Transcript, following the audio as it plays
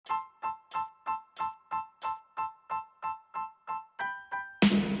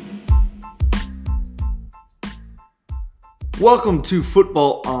Welcome to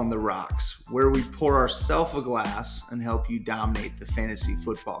Football on the Rocks, where we pour ourselves a glass and help you dominate the fantasy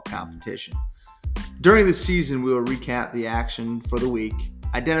football competition. During the season, we will recap the action for the week,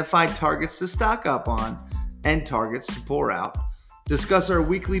 identify targets to stock up on and targets to pour out, discuss our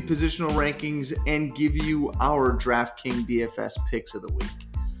weekly positional rankings, and give you our DraftKings DFS picks of the week.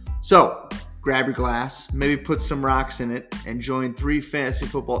 So, grab your glass, maybe put some rocks in it, and join three fantasy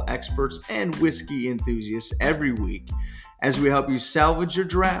football experts and whiskey enthusiasts every week as we help you salvage your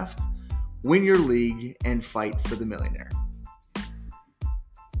draft, win your league, and fight for the millionaire.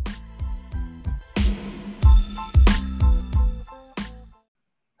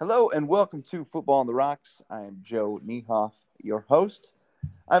 Hello and welcome to Football on the Rocks. I am Joe Niehoff, your host.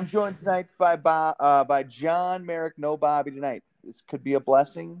 I'm joined tonight by John Merrick. No Bobby tonight. This could be a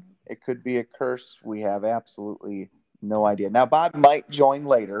blessing. It could be a curse. We have absolutely no idea. Now, Bob might join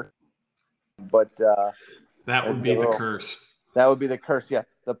later, but that would be the curse. That would be the curse, yeah.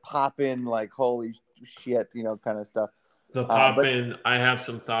 The pop-in, like, holy shit, kind of stuff. The pop-in, I have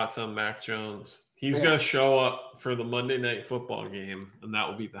some thoughts on Mac Jones. He's going to show up for the Monday Night Football game, and that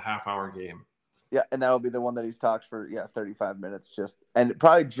will be the half-hour game. Yeah, and that will be the one that he's talks for, 35 minutes and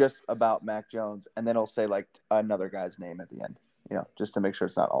probably just about Mac Jones, and then he'll say, like, another guy's name at the end, just to make sure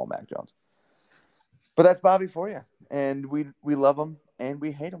it's not all Mac Jones. But that's Bobby for you, and we love him, and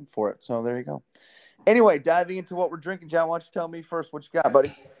we hate him for it, so there you go. Anyway, diving into what we're drinking, John, why don't you tell me first what you got,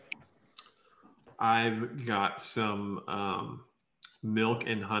 buddy? I've got some milk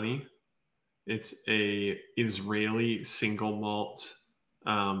and honey. It's a Israeli single malt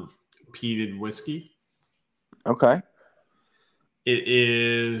peated whiskey. Okay. It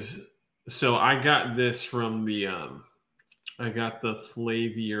is – so I got this from the I got the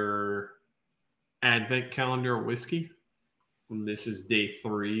Flavier Advent Calendar whiskey. And this is day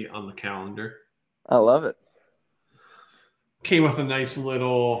 3 on the calendar. I love it. Came with a nice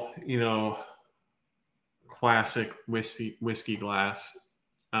little, classic whiskey glass.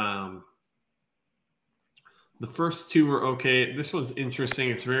 The first two were okay. This one's interesting.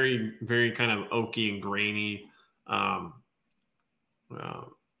 It's very, very kind of oaky and grainy.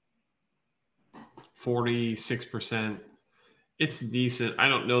 46%. It's decent. I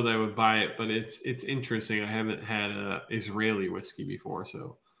don't know that I would buy it, but it's interesting. I haven't had a Israeli whiskey before,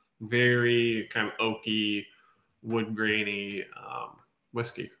 so very kind of oaky, wood grainy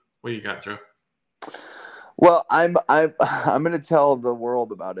whiskey. What do you got, Joe? Well, I'm going to tell the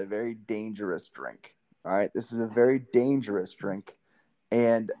world about a very dangerous drink. All right, this is a very dangerous drink,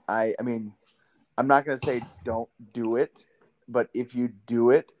 and I mean, I'm not going to say don't do it, but if you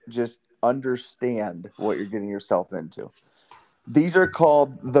do it, just understand what you're getting yourself into. These are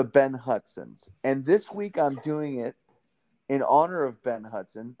called the Ben Hudsons, and this week I'm doing it in honor of Ben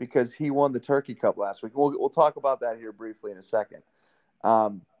Hudson because he won the Turkey Cup last week. We'll talk about that here briefly in a second.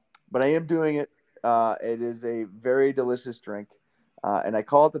 But I am doing it. It is a very delicious drink, and I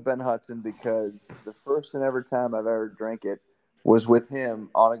call it the Ben Hudson because the first and ever time I've ever drank it was with him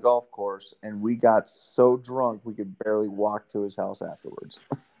on a golf course, and we got so drunk we could barely walk to his house afterwards.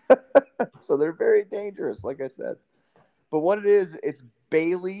 So they're very dangerous, like I said. But what it is, it's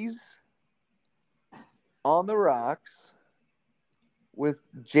Bailey's on the rocks with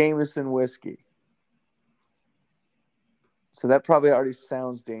Jameson whiskey. So that probably already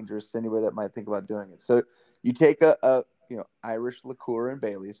sounds dangerous to anybody that might think about doing it. So you take a Irish liqueur and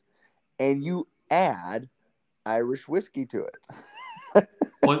Bailey's, and you add Irish whiskey to it.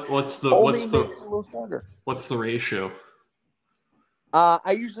 What's the makes it a little stronger. What's the ratio?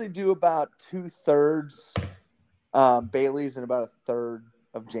 I usually do about 2/3 Bailey's and about 1/3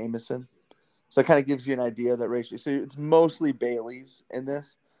 of Jameson. So it kind of gives you an idea of that ratio. So it's mostly Bailey's in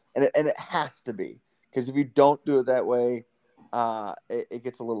this, and it has to be because if you don't do it that way, it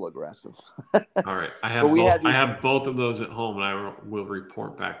gets a little aggressive. All right, I have both of those at home, and I will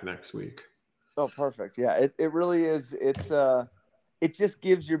report back next week. Oh, perfect! Yeah, it really is. It just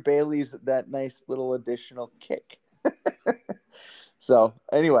gives your Bailey's that nice little additional kick. So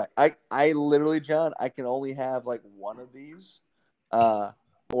anyway, I literally, John, I can only have like one of these, or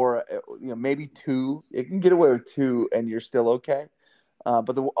maybe 2. You can get away with 2, and you're still okay.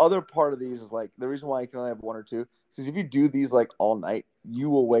 But the other part of these is like the reason why you can only have 1 or 2 is if you do these like all night,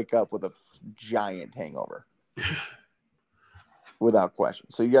 you will wake up with a giant hangover, without question.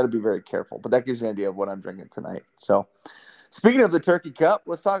 So you got to be very careful. But that gives you an idea of what I'm drinking tonight. So. Speaking of the Turkey Cup,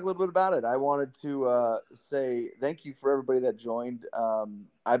 let's talk a little bit about it. I wanted to say thank you for everybody that joined.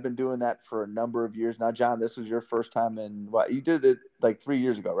 I've been doing that for a number of years now. John, this was your first time in what? You did it like 3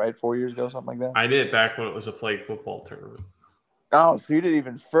 years ago, right? 4 years ago, something like that? I did back when it was a flag football tournament. Oh, so you did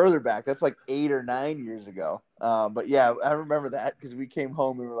even further back. That's like 8 or 9 years ago. But yeah, I remember that because we came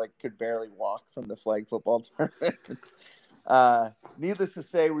home and we were like could barely walk from the flag football tournament. Needless to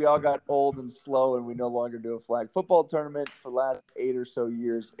say, we all got old and slow, and we no longer do a flag football tournament. For the last 8 or so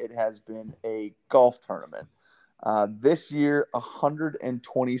years, it has been a golf tournament. This year,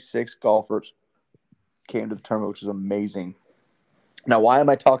 126 golfers came to the tournament, which is amazing. Now, why am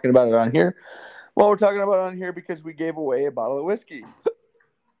I talking about it on here? Well, we're talking about it on here because we gave away a bottle of whiskey.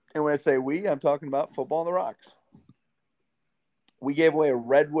 And when I say we, I'm talking about Football on the Rocks. We gave away a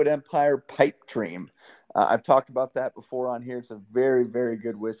Redwood Empire Pipe Dream. I've talked about that before on here. It's a very, very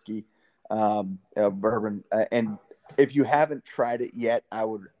good whiskey, bourbon. And if you haven't tried it yet, I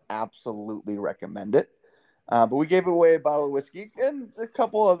would absolutely recommend it. But we gave away a bottle of whiskey and a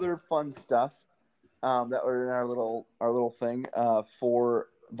couple other fun stuff that were in our little thing for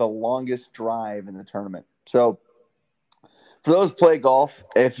the longest drive in the tournament. So for those who play golf,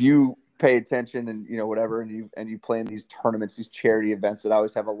 if you pay attention and whatever, and you play in these tournaments, these charity events that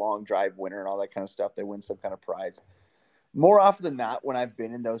always have a long drive winner and all that kind of stuff, they win some kind of prize. More often than not, when I've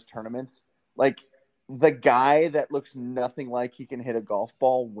been in those tournaments, like the guy that looks nothing like he can hit a golf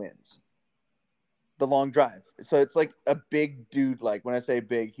ball wins the long drive. So it's like a big dude. Like when I say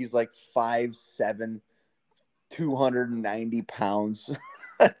big, he's like 5'7", 290 pounds.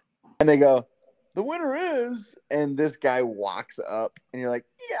 And they go, the winner is, and this guy walks up, and you're like,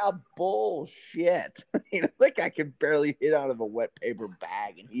 yeah, bullshit. That guy can barely hit out of a wet paper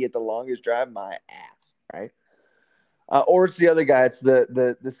bag, and he hit the longest drive my ass, right? Or it's the other guy. It's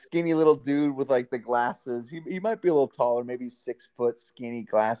the skinny little dude with like the glasses. He might be a little taller, maybe 6 foot, skinny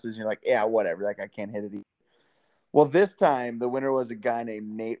glasses. And you're like, yeah, whatever. That guy can't hit it either. Well, this time the winner was a guy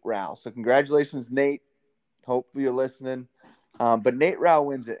named Nate Rao. So congratulations, Nate. Hopefully you're listening. But Nate Rao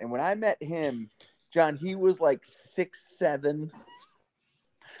wins it. And when I met him, John, he was like 6'7",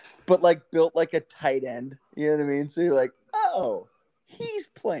 but like built like a tight end. You know what I mean? So you're like, oh, he's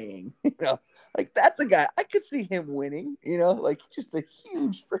playing. Like that's a guy I could see him winning. Like just a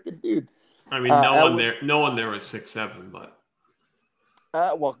huge freaking dude. I mean, no one there was 6'7", but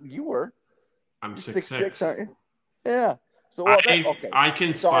well, you were. I'm 6'6", aren't you? Yeah. So okay. I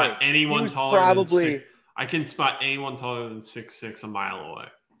can spot anyone taller than 6. I can spot anyone taller than 6'6" a mile away.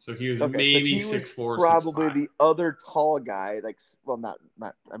 So he was maybe 6'4", probably 6'5". the other tall guy. Like, well, not.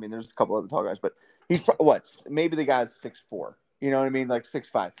 I mean, there's a couple other tall guys, but he's maybe the guy's 6'4". You know what I mean? Like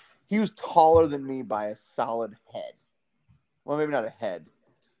 6'5". He was taller than me by a solid head. Well, maybe not a head,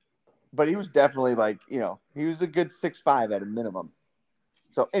 but he was definitely like he was a good 6'5" at a minimum.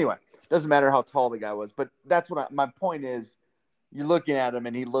 So anyway, doesn't matter how tall the guy was, but that's what my point is. You're looking at him,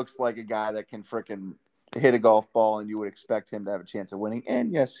 and he looks like a guy that can frickin' hit a golf ball, and you would expect him to have a chance of winning.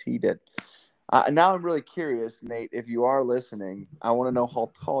 And yes, he did. Now I'm really curious, Nate, if you are listening, I want to know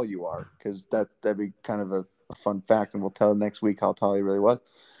how tall you are, because that'd be kind of a fun fact, and we'll tell next week how tall he really was.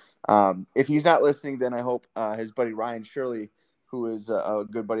 If he's not listening, then I hope his buddy Ryan Shirley, who is a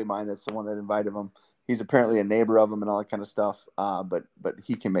good buddy of mine, that's the one that invited him. He's apparently a neighbor of him and all that kind of stuff. But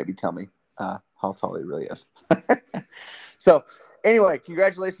he can maybe tell me how tall he really is. So anyway,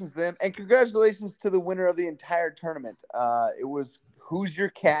 congratulations to them, and congratulations to the winner of the entire tournament. It was Who's Your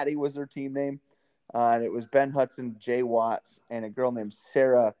Caddy was their team name, and it was Ben Hudson, Jay Watts, and a girl named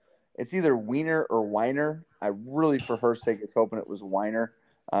Sarah. It's either Wiener or Weiner. I really, for her sake, was hoping it was Weiner,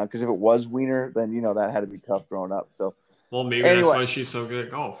 because if it was Wiener, then that had to be tough growing up. So, well, maybe that's why she's so good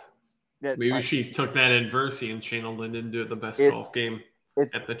at golf. Maybe she took that adversity and channeled it into the best golf game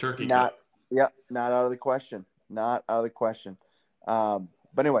at the Turkey Cup. Yep, not out of the question. Not out of the question.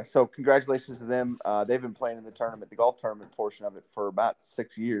 But anyway, so congratulations to them. They've been playing in the tournament, the golf tournament portion of it, for about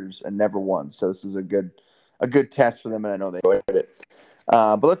 6 years and never won. So this is a good test for them, and I know they enjoyed it.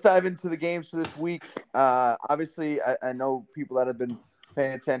 But let's dive into the games for this week. Obviously, I know people that have been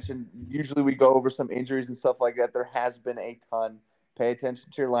paying attention. Usually we go over some injuries and stuff like that. There has been a ton. Pay attention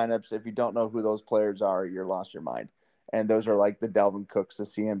to your lineups. If you don't know who those players are, you're lost your mind. And those are like the Dalvin Cooks, the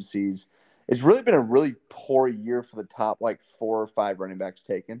CMCs. It's really been a really poor year for the top 4 or 5 running backs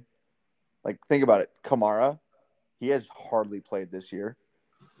taken. Like, think about it. Kamara, he has hardly played this year.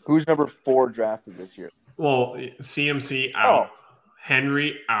 Who's number 4 drafted this year? Well, CMC out. Oh.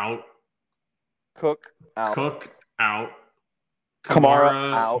 Henry out. Cook out.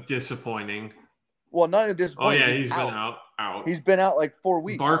 Kamara out. Disappointing. Well, not even disappointing. Oh, yeah, he's been out. He's been out 4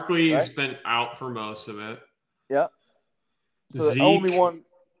 weeks. Barkley's been out for most of it. Yep. So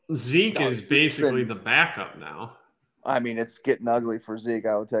Zeke is basically the backup now. I mean, it's getting ugly for Zeke,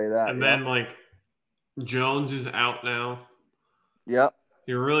 I will tell you that. And then, Jones is out now. Yep.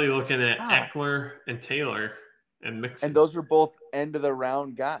 You're really looking at Eckler and Taylor. and Mixon. And those are both end of the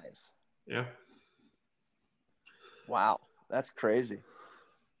round guys. Yeah. Wow, that's crazy.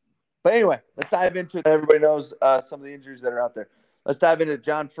 But anyway, let's dive into it. Everybody knows some of the injuries that are out there. Let's dive into it.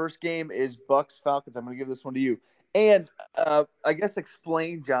 John, first game is Bucks Falcons. I'm going to give this one to you. And I guess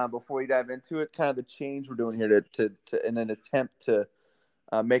explain, John, before we dive into it, kind of the change we're doing here to in an attempt to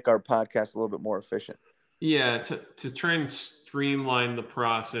make our podcast a little bit more efficient. Yeah, to try and streamline the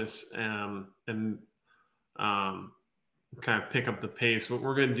process and kind of pick up the pace. What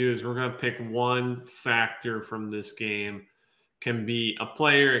we're going to do is we're going to pick one factor from this game. Can be a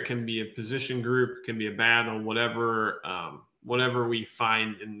player, it can be a position group, it can be a battle, whatever we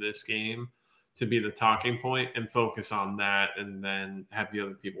find in this game to be the talking point, and focus on that, and then have the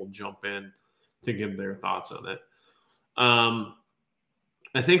other people jump in to give their thoughts on it.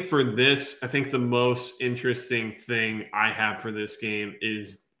 I think the most interesting thing I have for this game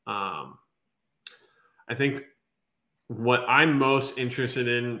is I think what I'm most interested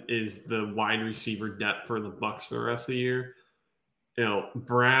in is the wide receiver depth for the Bucks for the rest of the year. You know,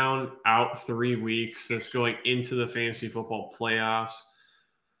 Brown out 3 weeks. That's going into the fantasy football playoffs.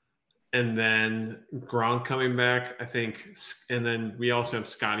 And then Gronk coming back, I think. And then we also have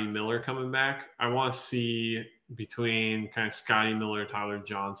Scotty Miller coming back. I want to see between kind of Scotty Miller, Tyler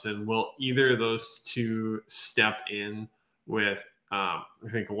Johnson, will either of those two step in with, I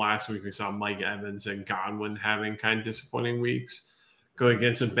think last week we saw Mike Evans and Godwin having kind of disappointing weeks, go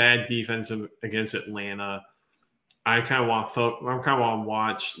against a bad defense against Atlanta. I kind of want to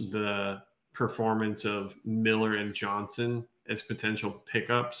watch the performance of Miller and Johnson as potential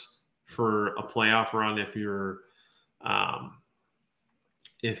pickups for a playoff run if you're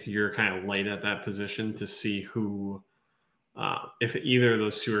kind of late at that position, to see who if either of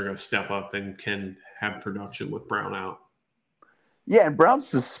those two are going to step up and can have production with Brown out. Yeah, and Brown's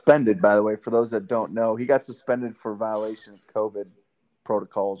suspended, by the way, for those that don't know. He got suspended for violation of COVID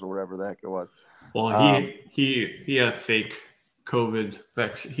protocols or whatever the heck it was. Well, he had fake COVID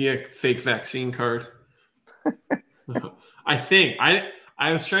vaccine. He had fake vaccine card. I think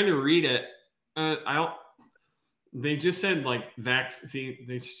I was trying to read it. I don't. They just said like vaccine.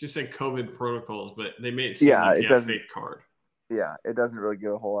 They just said COVID protocols, but they made it seem like he had a fake card. Yeah, it doesn't really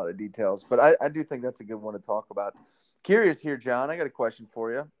give a whole lot of details, but I do think that's a good one to talk about. Curious here, John. I got a question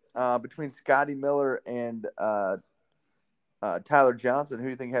for you. Between Scotty Miller and Tyler Johnson, who do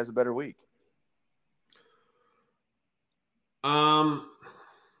you think has a better week? I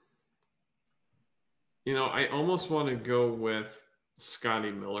almost want to go with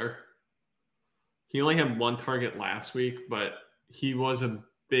Scotty Miller. He only had one target last week, but he was a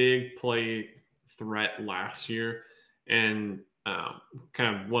big play threat last year, and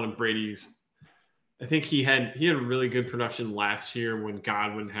kind of one of Brady's. I think he had really good production last year when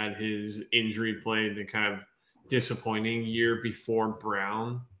Godwin had his injury plague, the kind of disappointing year before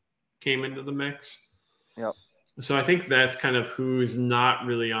Brown came into the mix. Yep. So I think that's kind of who's not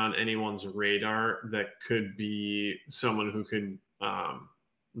really on anyone's radar that could be someone who could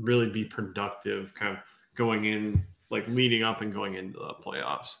really be productive kind of going in, like leading up and going into the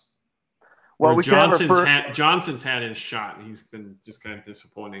playoffs. Well, Johnson's had his shot, and he's been just kind of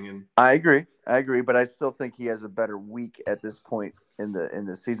disappointing. And I agree, but I still think he has a better week at this point in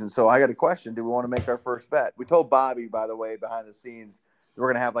the season. So I got a question: do we want to make our first bet? We told Bobby, by the way, behind the scenes,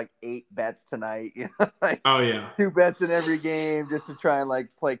 we're gonna have like 8 bets tonight. Oh yeah, 2 bets in every game just to try and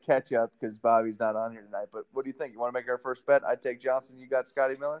like play catch up because Bobby's not on here tonight. But what do you think? You want to make our first bet? I take Johnson. You got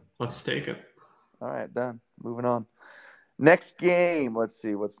Scotty Miller. Let's take it. All right, done. Moving on. Next game, let's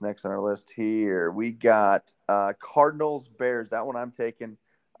see what's next on our list here. We got Cardinals Bears. That one I'm taking.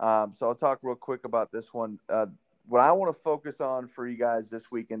 So I'll talk real quick about this one. What I want to focus on for you guys this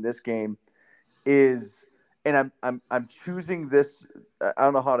week in this game is, and I'm choosing this. I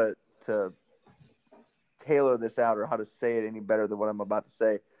don't know how to tailor this out or how to say it any better than what I'm about to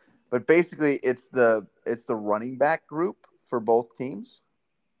say, but basically it's the running back group for both teams.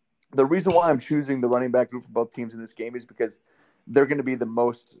 The reason why I'm choosing the running back group for both teams in this game is because they're going to be the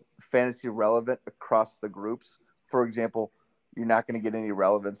most fantasy relevant across the groups. For example, you're not going to get any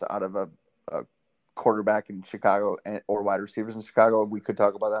relevance out of a quarterback in Chicago or wide receivers in Chicago. We could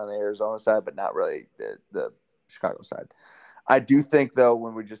talk about that on the Arizona side, but not really the Chicago side. I do think, though,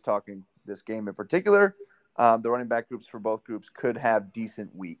 when we're just talking this game in particular, the running back groups for both groups could have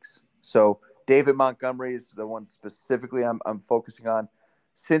decent weeks. So David Montgomery is the one specifically I'm focusing on.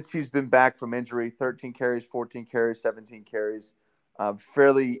 Since he's been back from injury, 13 carries, 14 carries, 17 carries,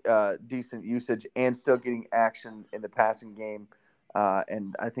 fairly decent usage and still getting action in the passing game.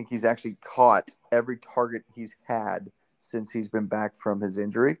 And I think he's actually caught every target he's had since he's been back from his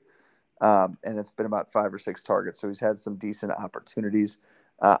injury. and it's been about 5 or 6 targets. So he's had some decent opportunities.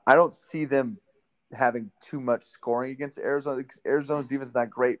 I don't see them having too much scoring against Arizona. Arizona's defense is not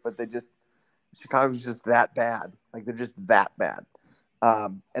great, but Chicago's just that bad. Like, they're just that bad.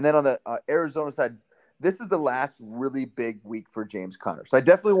 And then on the Arizona side, this is the last really big week for James Conner. So I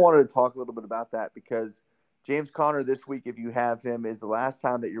definitely wanted to talk a little bit about that, because James Conner this week, if you have him, is the last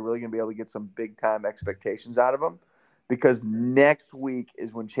time that you're really going to be able to get some big-time expectations out of him, because next week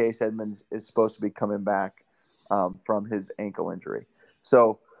is when Chase Edmonds is supposed to be coming back from his ankle injury.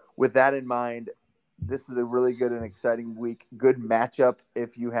 So with that in mind, this is a really good and exciting week. Good matchup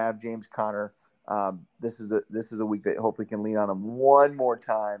if you have James Conner. This is the week that hopefully can lean on him one more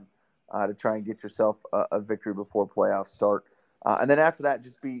time to try and get yourself a victory before playoffs start. And then after that,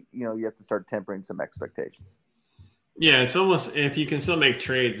 you have to start tempering some expectations. Yeah, it's almost, if you can still make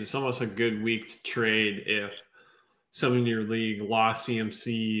trades, it's almost a good week to trade if someone in your league lost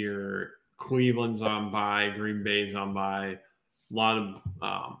CMC or Cleveland's on bye, Green Bay's on bye, a lot of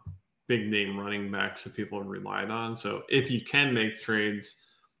big name running backs that people have relied on. So if you can make trades,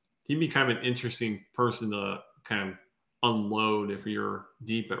 he'd be kind of an interesting person to kind of unload if you're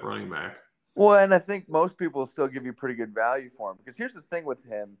deep at running back. Well, and I think most people will still give you pretty good value for him, because here's the thing with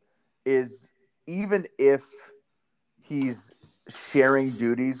him is, even if he's sharing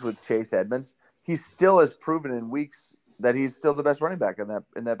duties with Chase Edmonds, he still has proven in weeks that he's still the best running back in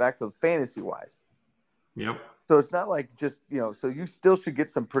that backfield fantasy wise. Yep. So it's not like just, so you still should get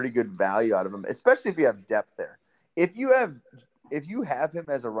some pretty good value out of him, especially if you have depth there. If you have him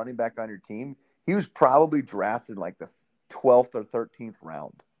as a running back on your team, he was probably drafted like the 12th or 13th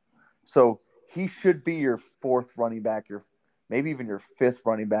round. So he should be your 4th running back, maybe even your 5th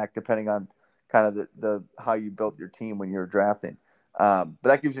running back, depending on kind of the how you built your team when you're drafting. But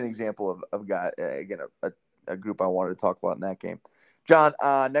that gives you an example of a guy, again, a group I wanted to talk about in that game. John,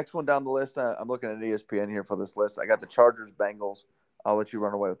 next one down the list. I'm looking at ESPN here for this list. I got the Chargers Bengals. I'll let you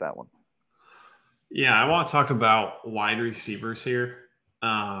run away with that one. Yeah, I want to talk about wide receivers here,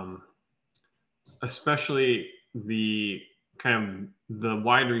 especially the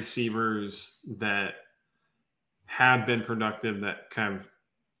wide receivers that have been productive that kind of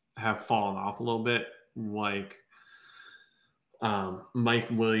have fallen off a little bit, like Mike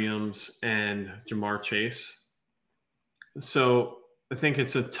Williams and Jamar Chase. So I think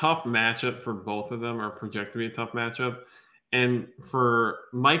it's a tough matchup for both of them, or projected to be a tough matchup. And for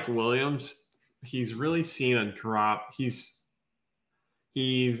Mike Williams, he's really seen a drop. He's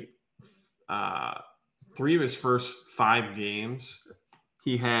 3 of his first 5 games,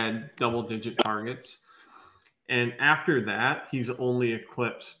 he had double-digit targets. And after that, he's only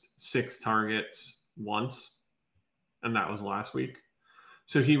eclipsed 6 targets once, and that was last week.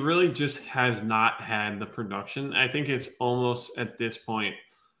 So he really just has not had the production. I think it's almost at this point,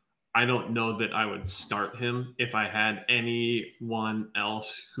 I don't know that I would start him if I had anyone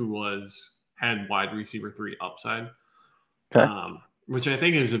else who had wide receiver 3 upside. Okay. Which I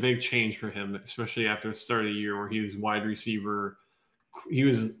think is a big change for him, especially after the start of the year where he was wide receiver. He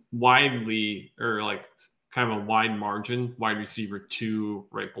was widely, or like kind of a wide margin, wide receiver 2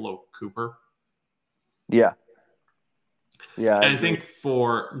 right below Cooper. Yeah. Yeah. And I think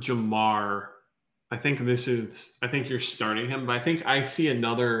for Jamar, I think you're starting him, but I think I see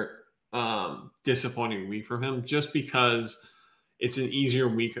another disappointing week for him, just because it's an easier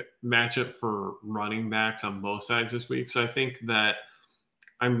week matchup for running backs on both sides this week. So I think that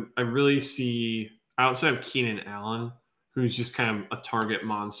I really see, outside of Keenan Allen, who's just kind of a target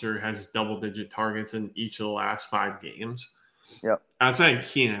monster, has double-digit targets in each of the last 5 games. Yep. Outside of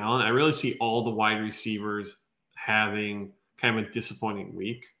Keenan Allen, I really see all the wide receivers having kind of a disappointing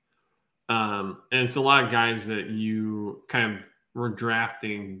week. And it's a lot of guys that you kind of were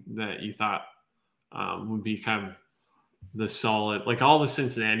drafting that you thought would be kind of the solid, like all the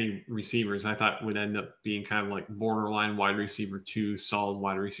Cincinnati receivers, I thought would end up being kind of like borderline wide receiver 2, solid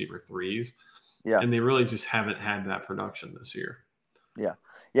wide receiver 3s. Yeah. And they really just haven't had that production this year. Yeah.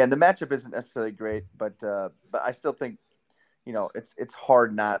 Yeah. And the matchup isn't necessarily great, but I still think, it's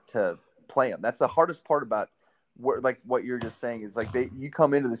hard not to play them. That's the hardest part about what you're just saying is, like, you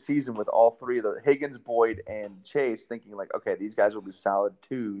come into the season with all 3 of the Higgins, Boyd, and Chase thinking like, okay, these guys will be solid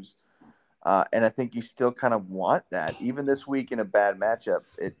 2s. And I think you still kind of want that, even this week in a bad matchup.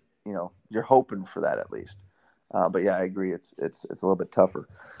 You're hoping for that at least. But yeah, I agree. It's a little bit tougher.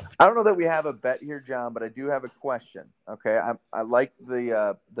 I don't know that we have a bet here, John, but I do have a question. Okay, I like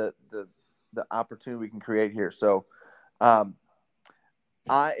the opportunity we can create here. So,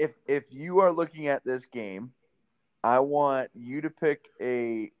 if you are looking at this game, I want you to pick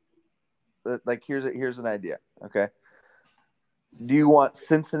here's an idea. Okay, Do you want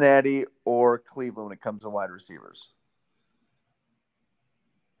Cincinnati or Cleveland when it comes to wide receivers?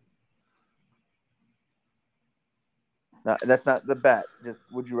 No, that's not the bet. Just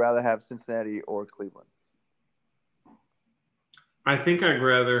would you rather have Cincinnati or Cleveland? I think I'd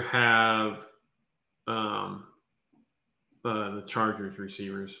rather have um, the Chargers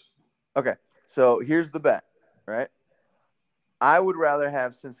receivers. Okay, so here's the bet, right? I would rather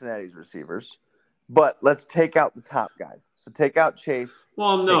have Cincinnati's receivers, but let's take out the top guys. So take out Chase.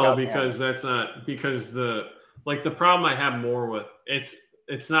 Well, Take no, out because Allen. that's not because the problem I have more with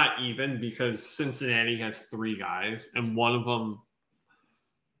it's not even because Cincinnati has three guys and one of them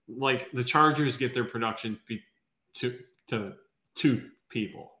like the Chargers get their production to to two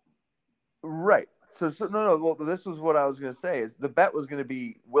people. Right. So no. Well, this was what I was going to say. Is the bet was going to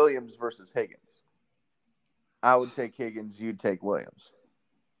be Williams versus Higgins. I would take Higgins. You'd take Williams.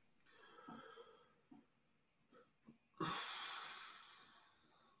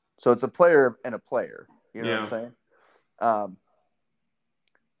 So it's a player and a player. You know what I'm saying?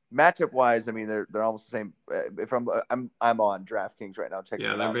 Matchup wise, I mean they're almost the same. If I'm on DraftKings right now checking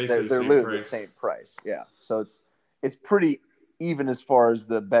it out. They're literally the same price. Yeah. So it's pretty even as far as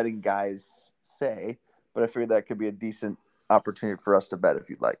the betting guys say, but I figured that could be a decent opportunity for us to bet if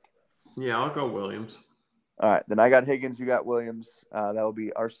you'd like. Yeah, I'll go Williams. All right, then I got Higgins. You got Williams. That will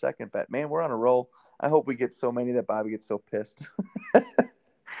be our second bet. Man, we're on a roll. I hope we get so many that Bobby gets so pissed.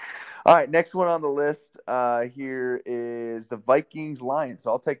 All right, next one on the list here is the Vikings Lions. So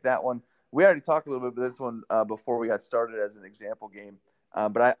I'll take that one. We already talked a little bit about this one before we got started as an example game.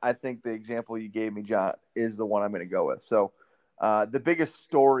 But I think the example you gave me, John, is the one I'm going to go with. So the biggest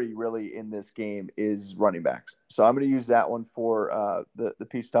story really in this game is running backs. So I'm going to use that one for the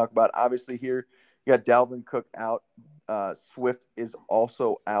piece to talk about. Obviously here you got Dalvin Cook out. Swift is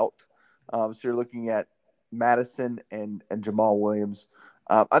also out. So you're looking at Madison and Jamal Williams.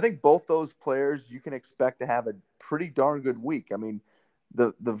 I think both those players you can expect to have a pretty darn good week. I mean,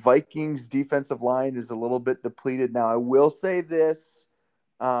 the Vikings defensive line is a little bit depleted now. I will say this.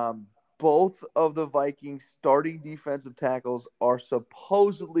 Both of the Vikings starting defensive tackles are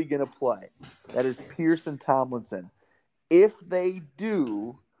supposedly going to play. That is Pierce and Tomlinson. If they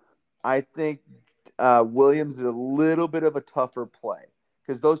do, I think Williams is a little bit of a tougher play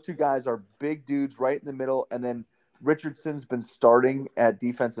because those two guys are big dudes right in the middle, and then Richardson's been starting at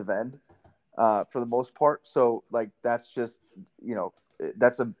defensive end for the most part. So like that's just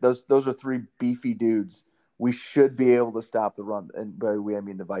those are three beefy dudes. We should be able to stop the run, and by the way I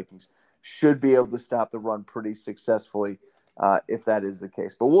mean the Vikings should be able to stop the run pretty successfully if that is the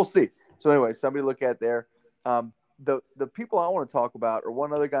case. But we'll see. So anyway, somebody look at there. The people I want to talk about, or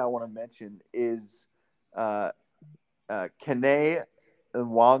one other guy I want to mention is Kene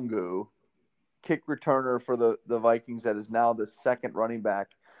Nwangu, kick returner for the Vikings that is now the second running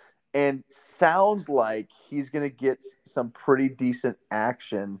back, and sounds like he's going to get some pretty decent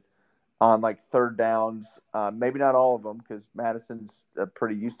action on like third downs. Maybe not all of them because Madison's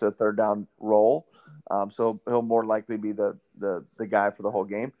pretty used to a third down role, so he'll more likely be the guy for the whole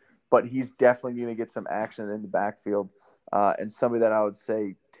game. But he's definitely going to get some action in the backfield, and somebody that I would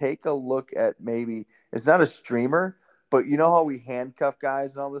say take a look at. Maybe it's not a streamer, but you know how we handcuff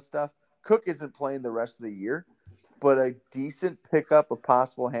guys and all this stuff. Cook isn't playing the rest of the year, but a decent pickup, a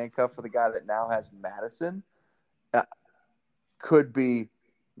possible handcuff for the guy that now has Madison could be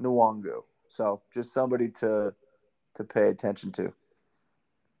Nwangu. So just somebody to pay attention to.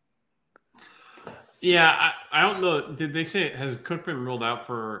 Yeah, I don't know. Did they say has Cook been ruled out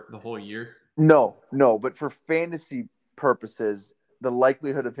for the whole year? No. But for fantasy purposes, the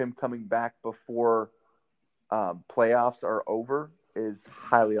likelihood of him coming back before playoffs are over is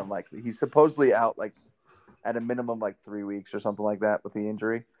highly unlikely. He's supposedly out like at a minimum like 3 weeks or something like that with the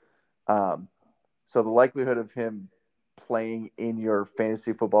injury. So the likelihood of him playing in your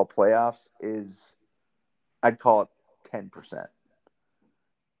fantasy football playoffs is, I'd call it 10%.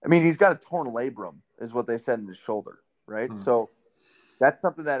 I mean, he's got a torn labrum is what they said in his shoulder, right? So that's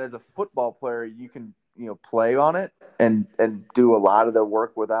something that as a football player, you can, play on it and do a lot of the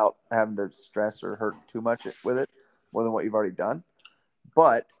work without having to stress or hurt too much with it more than what you've already done.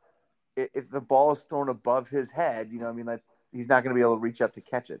 But if the ball is thrown above his head, he's not going to be able to reach up to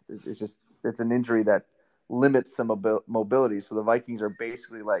catch it. It's an injury that limits some mobility. So the Vikings are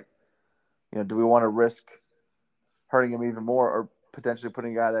basically like, do we want to risk hurting him even more or potentially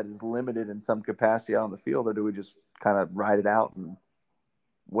putting a guy that is limited in some capacity out on the field, or do we just kind of ride it out and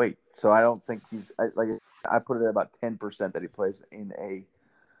wait? So I don't think I put it at about 10% that he plays in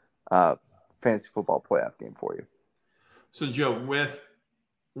a fantasy football playoff game for you. So Joe, with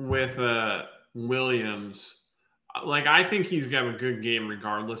Williams, Like, I think he's got a good game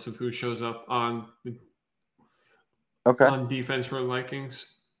regardless of who shows up Okay. on defense for the Vikings.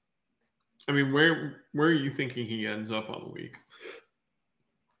 I mean, where are you thinking he ends up on the week?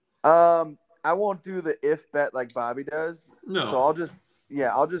 I won't do the if bet like Bobby does. No. So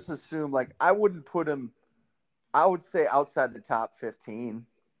I'll just assume like I wouldn't put him. I would say outside the top 15.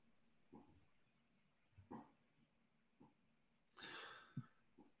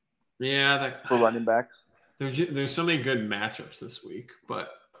 Yeah, for running backs. There's so many good matchups this week,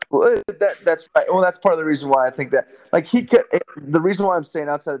 but Well, that's right. Well, that's part of the reason why I think that like he could. The reason why I'm saying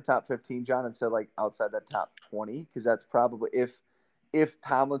outside the top 15, John, instead of like outside that top 20, because that's probably if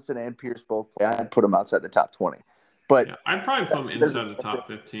Tomlinson and Pierce both play, I'd put him outside the top 20. But yeah, I'd probably put him inside the top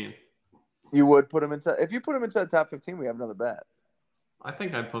 15. You would put him inside. If you put him inside the top 15, we have another bet. I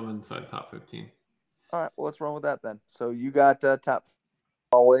think I'd put him inside top 15. All right, well, let's run with that then. So you got top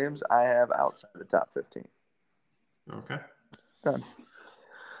Paul Williams. I have outside the top 15. Okay. Done.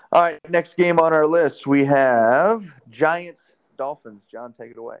 All right, next game on our list, we have Giants-Dolphins. John,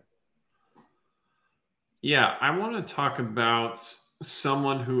 take it away. Yeah, I want to talk about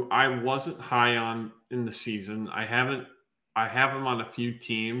someone who I wasn't high on in the season. I have him on a few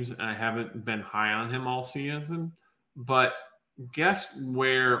teams, and I haven't been high on him all season. But guess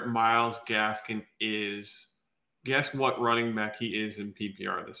where Myles Gaskin is? Guess what running back he is in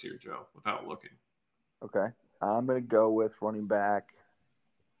PPR this year, Joe, without looking. Okay. I'm going to go with running back.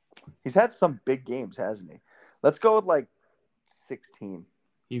 He's had some big games, hasn't he? Let's go with like 16.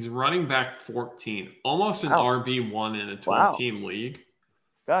 He's running back 14, almost an RB1 in a 12-team league.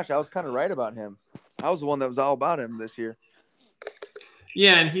 Gosh, I was kind of right about him. I was the one that was all about him this year.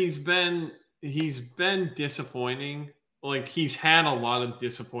 Yeah, and he's been disappointing. Like, he's had a lot of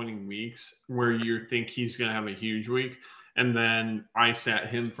disappointing weeks where you think he's going to have a huge week, and then I sat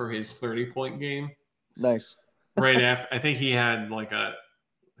him for his 30-point game. Nice. Right after, I think he had what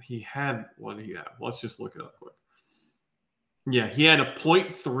did he have? Let's just look it up quick. Yeah, he had a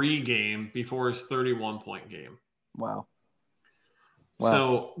 0.3 game before his 31-point game. Wow.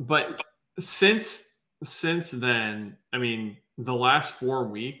 So, but since then, I mean, the last 4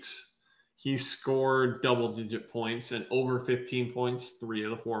 weeks, he scored double-digit points and over 15 points 3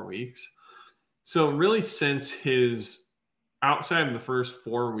 of the 4 weeks. So really, since his outside of the first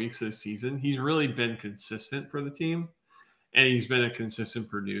 4 weeks of the season, he's really been consistent for the team, and he's been a consistent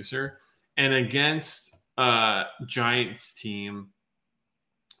producer. And against Giants team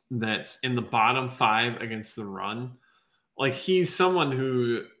that's in the bottom 5 against the run, like, he's someone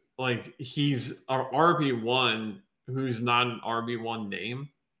who, like, he's an RB1 who's not an RB1 name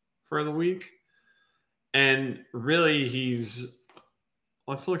for the week. And really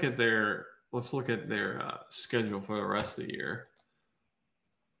let's look at their schedule for the rest of the year.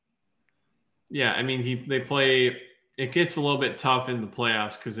 Yeah, I mean, they play. It gets a little bit tough in the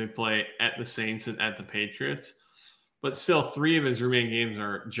playoffs because they play at the Saints and at the Patriots. But still, 3 of his remaining games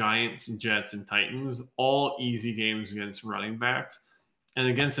are Giants, Jets, and Titans, all easy games against running backs. And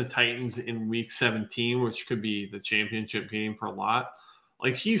against the Titans in Week 17, which could be the championship game for a lot,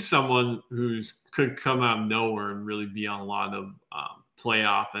 like, he's someone who's could come out of nowhere and really be on a lot of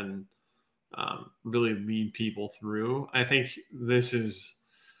playoff and really lead people through. I think this is –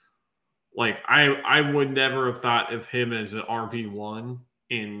 like, I would never have thought of him as an RB1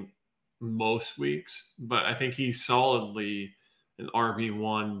 in most weeks, but I think he's solidly an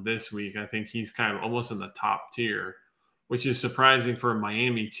RB1 this week. I think he's kind of almost in the top tier, which is surprising for a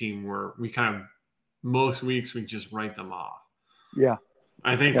Miami team where we kind of most weeks we just write them off. Yeah.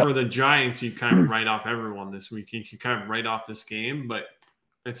 I think for the Giants, you kind of write off everyone this week. You can kind of write off this game, but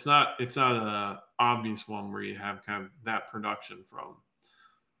it's not an obvious one where you have kind of that production from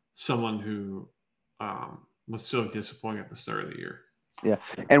someone who was so disappointing at the start of the year. Yeah.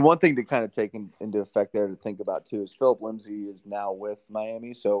 And one thing to kind of take into effect there to think about too is Philip Lindsay is now with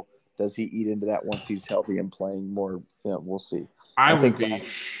Miami. So does he eat into that once he's healthy and playing more? We'll see. I would be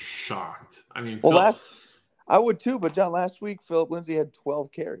shocked. I mean, I would too, but John, last week, Philip Lindsay had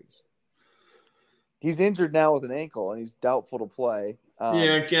 12 carries. He's injured now with an ankle and he's doubtful to play.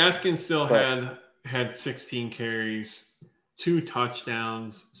 Gaskin still had 16 carries. 2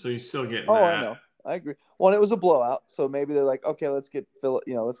 touchdowns, so you're still getting that. I know. I agree. Well, it was a blowout, so maybe they're like, okay, let's get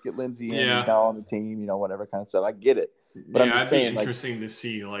let's get Lindsay in. He's now on the team, whatever kind of stuff. I get it. But I'm just saying, it'd be interesting to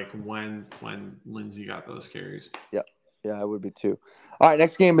see like when Lindsay got those carries. Yeah, I would be too. All right,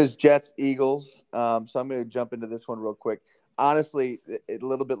 next game is Jets-Eagles. So I'm going to jump into this one real quick. Honestly, a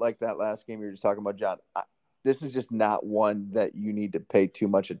little bit like that last game you were just talking about, John. This is just not one that you need to pay too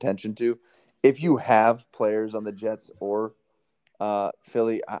much attention to. If you have players on the Jets or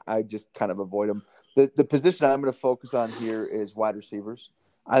Philly, I just kind of avoid them. The position I'm going to focus on here is wide receivers.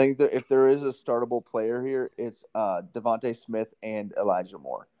 I think that if there is a startable player here, it's Devontae Smith and Elijah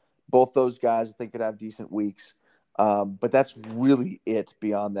Moore. Both those guys I think could have decent weeks. But that's really it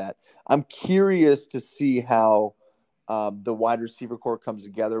beyond that. I'm curious to see how the wide receiver core comes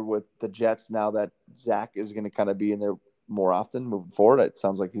together with the Jets now that Zach is going to kind of be in there more often moving forward. It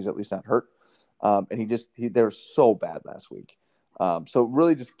sounds like he's at least not hurt. And they were so bad last week. So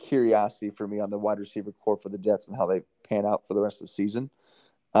really just curiosity for me on the wide receiver core for the Jets and how they pan out for the rest of the season.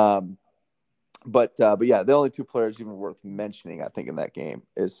 But yeah, the only two players even worth mentioning, I think, in that game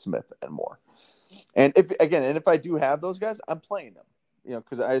is Smith and Moore. And if I do have those guys, I'm playing them,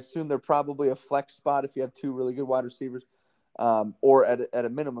 because I assume they're probably a flex spot if you have two really good wide receivers, or at a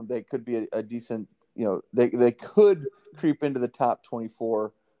minimum, they could be a decent, they could creep into the top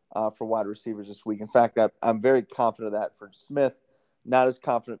 24 for wide receivers this week. In fact, I'm very confident of that for Smith. Not as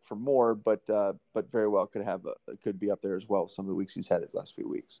confident for Moore, but very well could be up there as well. Some of the weeks he's had his last few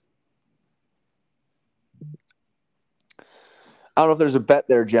weeks. I don't know if there's a bet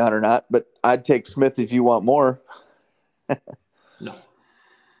there, John, or not, but I'd take Smith if you want more. No.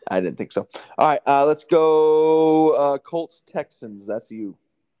 I didn't think so. All right, let's go Colts Texans. That's you.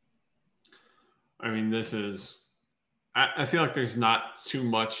 I mean, I feel like there's not too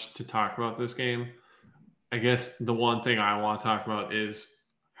much to talk about this game. I guess the one thing I want to talk about is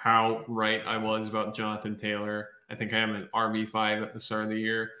how right I was about Jonathan Taylor. I think I am an RB5 at the start of the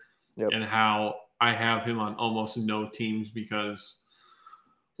year, and how I have him on almost no teams because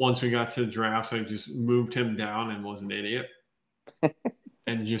once we got to the drafts, I just moved him down and was an idiot.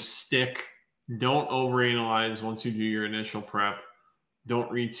 And just don't overanalyze once you do your initial prep. Don't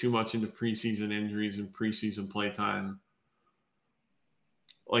read too much into preseason injuries and preseason playtime.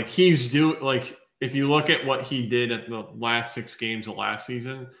 Like if you look at what he did at the last 6 games of last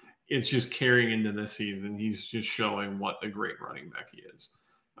season, it's just carrying into this season. He's just showing what a great running back he is.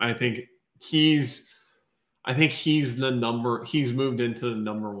 I think he's moved into the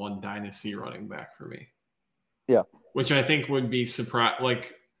number 1 dynasty running back for me. Yeah. Which I think would be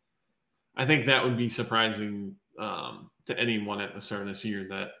I think that would be surprising to anyone at the start of this year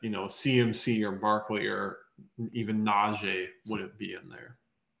that, CMC or Barkley or even Najee wouldn't be in there.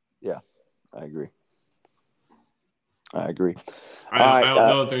 Yeah, I agree. I don't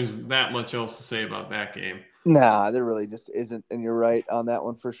know if there's that much else to say about that game. Nah, there really just isn't, and you're right on that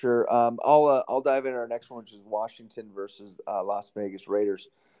one for sure. I'll dive into our next one, which is Washington versus Las Vegas Raiders.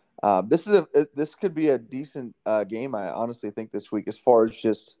 This could be a decent game. I honestly think this week, as far as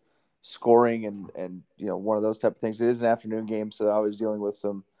just scoring and one of those type of things. It is an afternoon game, so I was dealing with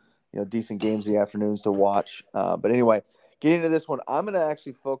some decent games in the afternoons to watch. But anyway, getting into this one, I'm going to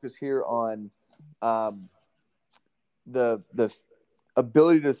actually focus here on the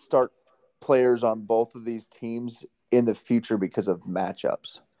ability to start players on both of these teams in the future because of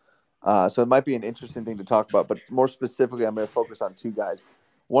matchups. So it might be an interesting thing to talk about, but more specifically, I'm going to focus on 2 guys.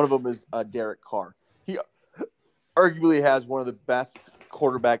 One of them is Derek Carr. He arguably has one of the best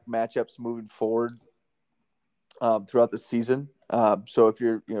quarterback matchups moving forward throughout the season. So if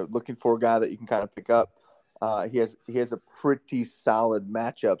you're looking for a guy that you can kind of pick up, he has a pretty solid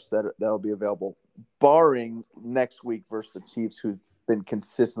matchups that'll be available, barring next week versus the Chiefs, who've been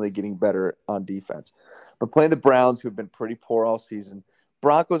consistently getting better on defense. But playing the Browns, who've been pretty poor all season.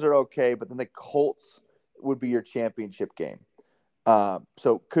 Broncos are okay, but then the Colts would be your championship game.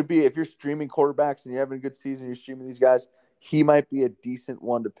 So could be, if you're streaming quarterbacks and you're having a good season, you're streaming these guys, he might be a decent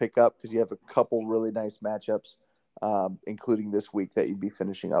one to pick up because you have a couple really nice matchups, including this week that you'd be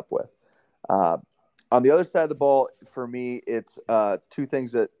finishing up with. On the other side of the ball, for me, it's 2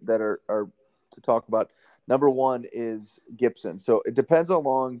 things that are to talk about. Number 1 is Gibson. So it depends how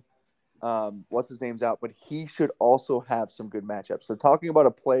long what's his name's out, but he should also have some good matchups. So talking about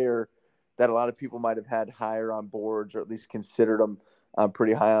a player that a lot of people might have had higher on boards, or at least considered him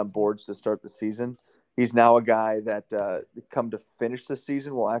pretty high on boards to start the season. He's now a guy that come to finish the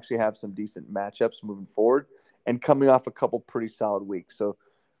season will actually have some decent matchups moving forward and coming off a couple pretty solid weeks. So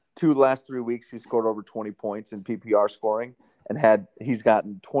 2 last 3 weeks, he scored over 20 points in PPR scoring and he's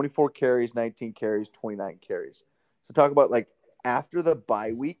gotten 24 carries, 19 carries, 29 carries. So talk about after the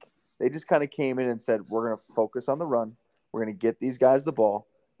bye week, they just kind of came in and said, we're going to focus on the run. We're going to get these guys the ball,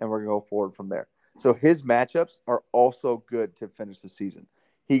 and we're going to go forward from there. So his matchups are also good to finish the season.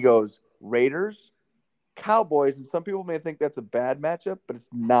 He goes Raiders, Cowboys, and some people may think that's a bad matchup, but it's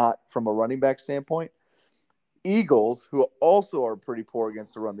not from a running back standpoint. Eagles, who also are pretty poor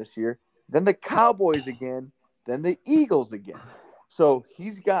against the run this year, then the Cowboys again, then the Eagles again. So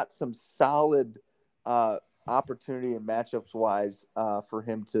he's got some solid opportunity and matchups wise for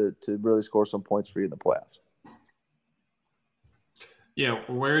him to really score some points for you in the playoffs. Yeah,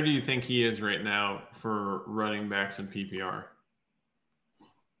 where do you think he is right now for running backs in PPR?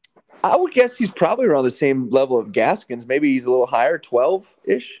 I would guess he's probably around the same level of Gaskins. Maybe he's a little higher,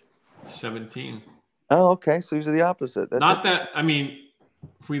 12-ish. 17. Oh, okay. So he's the opposite. Not that, I mean,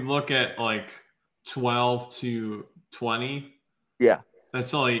 if we look at like 12 to 20, yeah,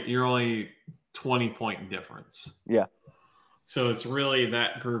 you're only 20-point difference. Yeah. So it's really,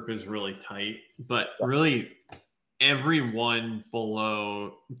 that group is really tight, but really everyone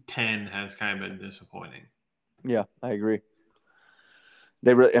below 10 has kind of been disappointing. Yeah, I agree.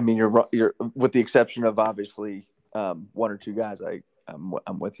 They really, I mean, you're with the exception of obviously one or two guys.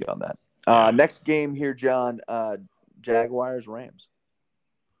 I'm with you on that. Next game here, John. Jaguars Rams.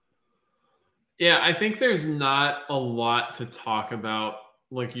 Yeah, I think there's not a lot to talk about.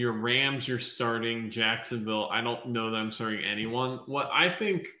 Like your Rams, you're starting Jacksonville. I don't know that I'm starting anyone. What I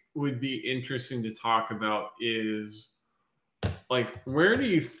think would be interesting to talk about is like where do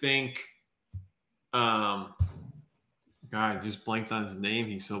you think God, I just blanked on his name.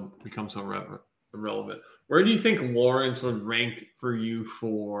 He's become so irrelevant. Where do you think Lawrence would rank for you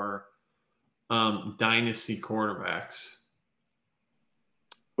for dynasty quarterbacks?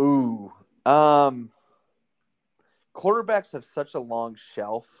 Ooh, quarterbacks have such a long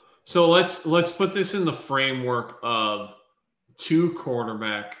shelf. So let's put this in the framework of 2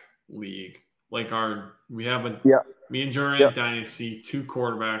 quarterback league. Like me and Jordan dynasty, 2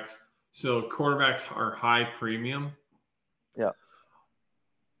 quarterbacks. So quarterbacks are high premium. Yeah.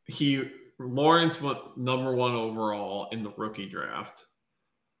 Lawrence went number 1 overall in the rookie draft.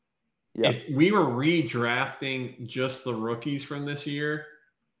 Yeah. If we were redrafting just the rookies from this year,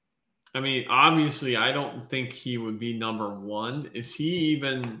 I mean, obviously, I don't think he would be number 1. Is he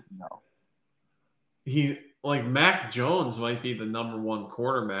even? No. Like Mac Jones might be the number 1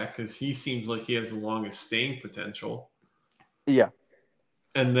 quarterback because he seems like he has the longest staying potential. Yeah.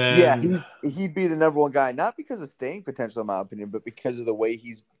 And then he'd be the number 1 guy, not because of staying potential, in my opinion, but because of the way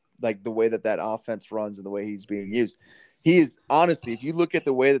he's like the way that offense runs and the way he's being used. He is honestly, if you look at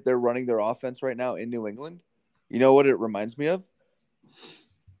the way that they're running their offense right now in New England, you know what it reminds me of?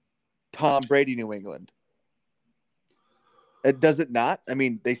 Tom Brady, New England. It does it not? I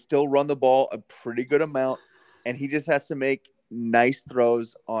mean, they still run the ball a pretty good amount, and he just has to make nice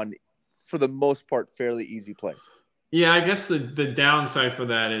throws on, for the most part, fairly easy plays. Yeah, I guess the downside for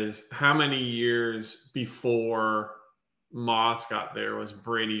that is how many years before Moss got there was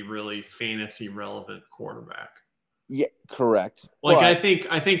Brady really fantasy relevant quarterback? Yeah, correct. Like I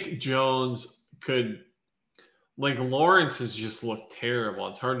think Jones could. Like Lawrence has just looked terrible.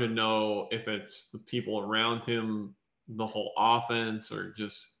 It's hard to know if it's the people around him, the whole offense, or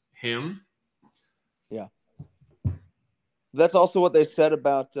just him. Yeah. That's also what they said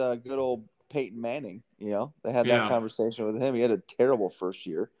about good old Peyton Manning. You know, they had that conversation with him. He had a terrible first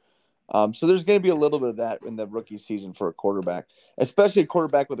year. So there's going to be a little bit of that in the rookie season for a quarterback, especially a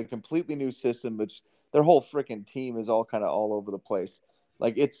quarterback with a completely new system, which their whole freaking team is all kind of all over the place.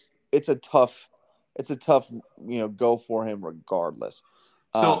 Like it's a tough, go for him regardless.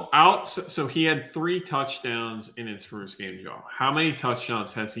 So he had 3 touchdowns in his first game, Joe. How many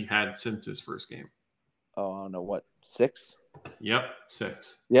touchdowns has he had since his first game? Oh, I don't know, what, 6? Yep,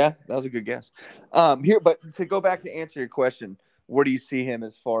 6. Yeah, that was a good guess. But to go back to answer your question, where do you see him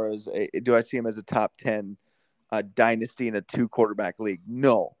as far as do I see him as a top 10 dynasty in a 2 quarterback league?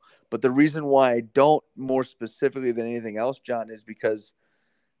 No. But the reason why I don't, more specifically than anything else, John, is because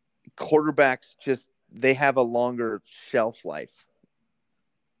quarterbacks they have a longer shelf life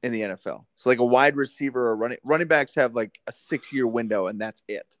in the NFL. So like a wide receiver or running backs have like a 6-year window and that's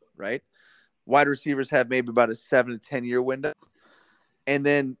it, right? Wide receivers have maybe about a 7 to 10 year window. And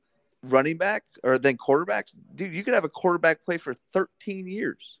then running back or then quarterbacks, dude, you could have a quarterback play for 13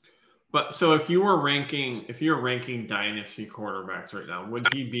 years. But so if you're ranking dynasty quarterbacks right now,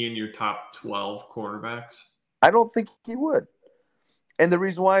 would he be in your top 12 quarterbacks? I don't think he would. And the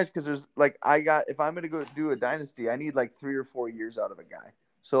reason why is because there's like if I'm going to go do a dynasty, I need like 3 or 4 years out of a guy.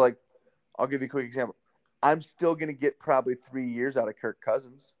 So like, I'll give you a quick example. I'm still going to get probably 3 years out of Kirk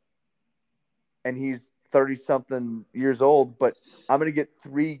Cousins. And he's 30-something years old, but I'm going to get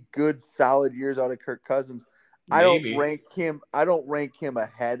 3 good, solid years out of Kirk Cousins. Maybe. I don't rank him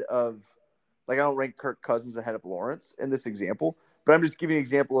ahead of, like, I don't rank Kirk Cousins ahead of Lawrence in this example, but I'm just giving an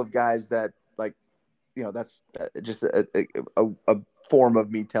example of guys that, like, you know, that's just a form of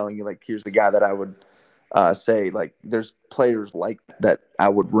me telling you, like, here's the guy that I would say, like, there's players like that I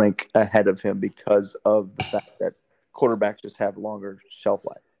would rank ahead of him because of the fact that quarterbacks just have longer shelf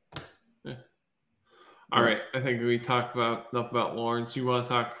life. All right. I think we talked about enough about Lawrence. You want to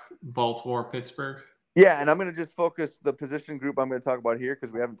talk Baltimore, Pittsburgh? Yeah, and I'm going to just focus the position group I'm going to talk about here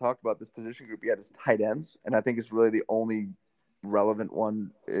because we haven't talked about this position group yet is tight ends, and I think it's really the only relevant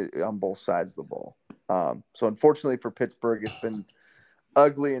one on both sides of the ball. So unfortunately for Pittsburgh, it's been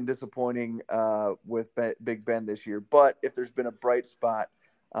ugly and disappointing with Big Ben this year. But if there's been a bright spot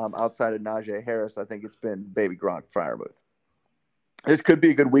outside of Najee Harris, I think it's been Baby Gronk Freiermuth. This could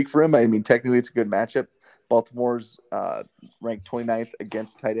be a good week for him. I mean, technically it's a good matchup. Baltimore's ranked 29th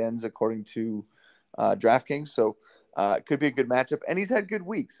against tight ends according to DraftKings. So it could be a good matchup. And he's had good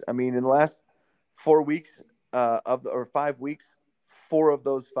weeks. I mean, in the last 4 weeks or 5 weeks, 4 of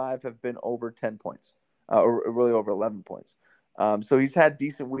those 5 have been over 10 points or really over 11 points. So he's had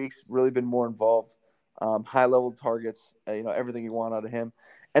decent weeks, really been more involved, high-level targets, everything you want out of him.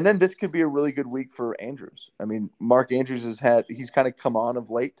 And then this could be a really good week for Andrews. I mean, Mark Andrews he's kind of come on of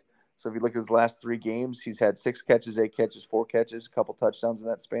late. So if you look at his last 3 games, he's had 6 catches, 8 catches, 4 catches, a couple touchdowns in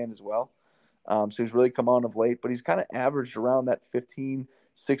that span as well. So he's really come on of late, but he's kind of averaged around that 15,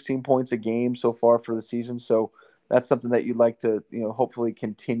 16 points a game so far for the season. So that's something that you'd like to, hopefully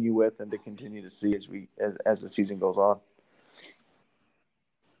continue with and to continue to see as the season goes on.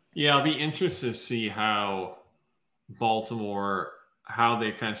 Yeah, I'll be interested to see how Baltimore, how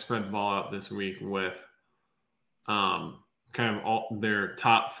they kind of spread the ball out this week with kind of all their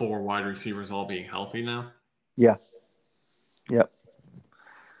top 4 wide receivers all being healthy now. Yeah. Yep.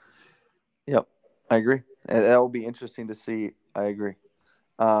 I agree. That will be interesting to see. I agree.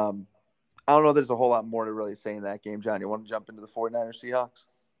 I don't know. There's a whole lot more to really say in that game. John, you want to jump into the 49ers Seahawks?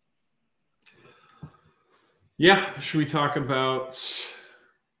 Yeah. Should we talk about,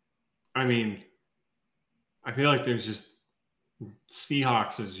 I mean, I feel like there's just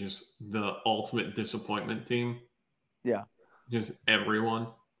Seahawks is just the ultimate disappointment team. Yeah. Just everyone.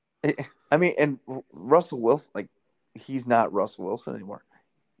 I mean, and Russell Wilson, he's not Russell Wilson anymore.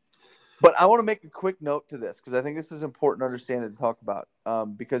 But I want to make a quick note to this because I think this is important to understand and talk about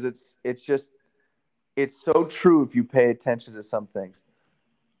because it's so true if you pay attention to some things.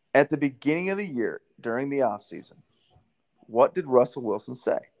 At the beginning of the year, during the offseason, what did Russell Wilson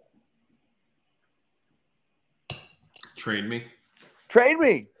say? Trade me.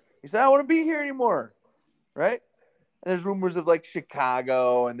 He said, I don't want to be here anymore. Right? And there's rumors of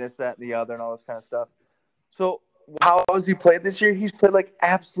Chicago and this, that, and the other and all this kind of stuff. So how has he played this year? He's played like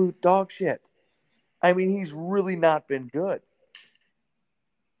absolute dog shit. I mean, he's really not been good.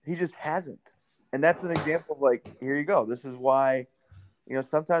 He just hasn't. And that's an example of here you go. This is why,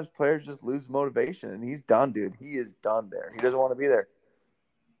 sometimes players just lose motivation. And he's done, dude. He is done there. He doesn't want to be there.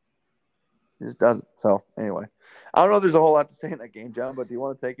 He just doesn't. So, anyway. I don't know if there's a whole lot to say in that game, John, but do you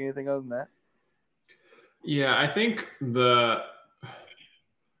want to take anything other than that? Yeah, I think the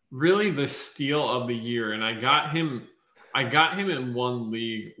steal of the year, and I got him in one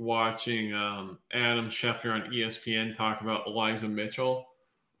league watching Adam Schefter on ESPN talk about Elijah Mitchell.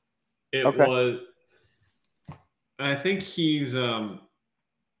 I think he's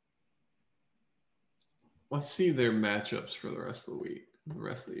let's see their matchups for the rest of the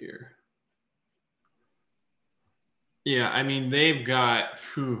year. Yeah, I mean, they've got,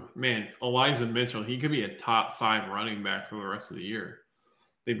 Elijah Mitchell. He could be a top 5 running back for the rest of the year.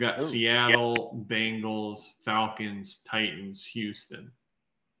 They've got Seattle, Bengals, Falcons, Titans, Houston.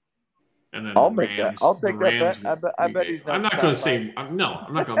 And then I'll the make Rams, that. I'll take that bet. I bet he's not. I'm not going to say, no,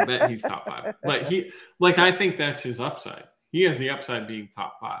 I'm not going to bet he's top 5. But I think that's his upside. He has the upside being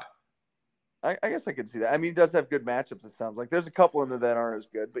top 5. I guess I could see that. I mean, he does have good matchups, it sounds like. There's a couple in there that aren't as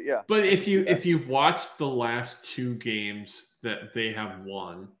good, but yeah. But if you've watched the last 2 games that they have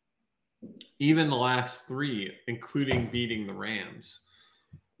won, even the last 3, including beating the Rams,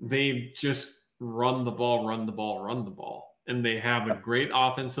 they've just run the ball. And they have a great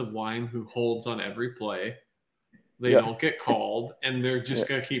offensive line who holds on every play. They don't get called, and they're just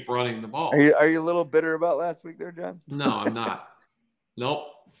going to keep running the ball. Are you a little bitter about last week there, John? No, I'm not. Nope.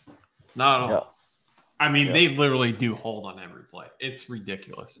 Not at all. I mean, they literally do hold on every play. It's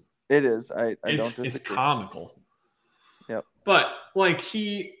ridiculous. It is. I don't disagree. It's comical. Yep. But and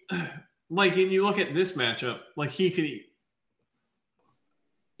you look at this matchup, he could.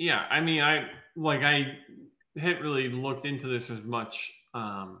 Yeah, I mean, I hadn't really looked into this as much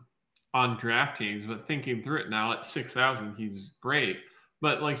on DraftKings, but thinking through it now at 6,000, he's great.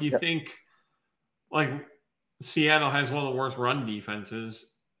 But you think, Seattle has one of the worst run defenses.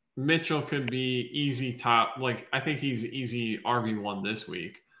 Mitchell could be easy top. I think he's easy RB1 this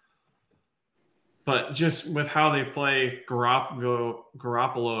week. But just with how they play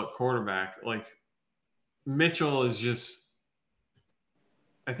Garoppolo at quarterback, Mitchell is just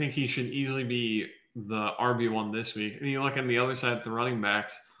 – I think he should easily be the RB1 this week. And you look on the other side at the running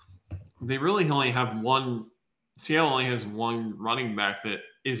backs, they really only have one. Seattle only has one running back that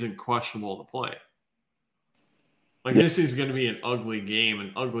isn't questionable to play. Like, this is going to be an ugly game.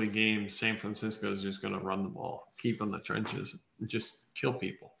 An ugly game, San Francisco is just going to run the ball, keep in the trenches, and just kill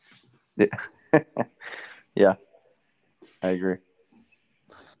people. Yeah, I agree.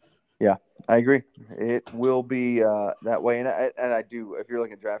 Yeah, I agree. It will be that way. And I do, if you're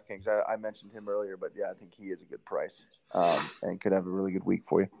looking at DraftKings, I mentioned him earlier, but yeah, I think he is a good price and could have a really good week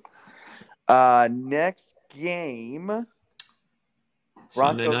for you. Next game,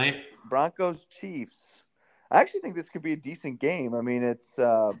 Sunday night. Broncos Chiefs. I actually think this could be a decent game. I mean, it's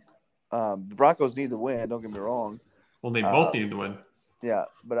the Broncos need to win. Don't get me wrong. Well, they both need to win. Yeah,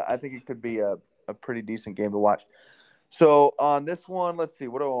 but I think it could be a pretty decent game to watch. So on this one, let's see.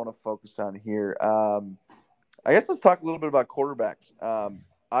 What do I want to focus on here? I guess let's talk a little bit about quarterbacks.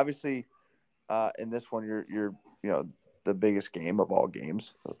 Obviously, in this one, you're the biggest game of all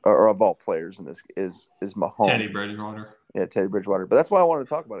games or of all players in this is Mahomes. Teddy Bridgewater. Yeah, Teddy Bridgewater. But that's why I wanted to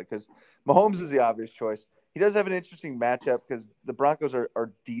talk about it, because Mahomes is the obvious choice. He does have an interesting matchup because the Broncos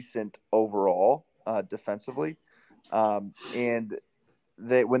are decent overall defensively, and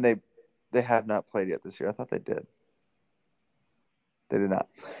they have not played yet this year. I thought they did. They did not.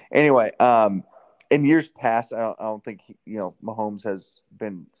 Anyway, in years past, I don't think Mahomes has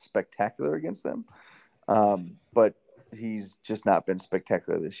been spectacular against them, but he's just not been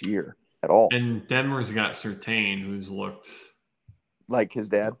spectacular this year at all. And Denver's got Surtain, who's looked like his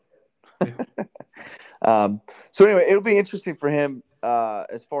dad. So anyway, it'll be interesting for him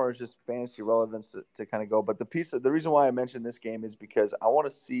as far as just fantasy relevance to kind of go. But the reason why I mentioned this game is because I want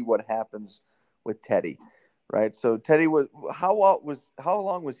to see what happens with Teddy. Right, so Teddy how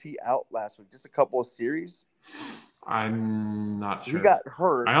long was he out last week? Just a couple of series. I'm not sure. He got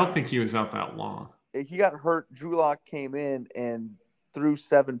hurt. I don't think he was out that long. He got hurt. Drew Lock came in and threw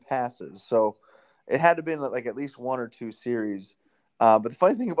 7 passes, so it had to have been like at least 1 or 2 series. But the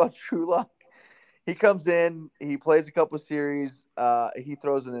funny thing about Drew Lock, he comes in, he plays a couple of series, he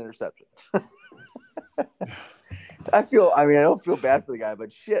throws an interception. I don't feel bad for the guy,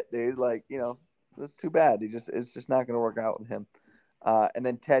 but shit, dude, that's too bad. It's just not going to work out with him. And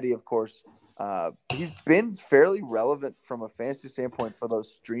then Teddy, of course, he's been fairly relevant from a fantasy standpoint for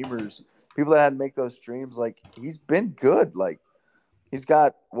those streamers, people that had to make those streams. Like, he's been good. Like, he's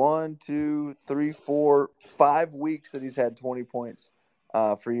got 1, 2, 3, 4, 5 weeks that he's had 20 points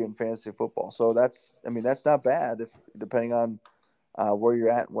for you in fantasy football. So that's not bad depending on where you're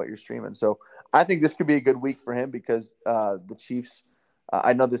at and what you're streaming. So I think this could be a good week for him because the Chiefs.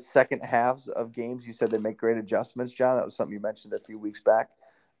 I know the second halves of games, you said they make great adjustments, John. That was something you mentioned a few weeks back.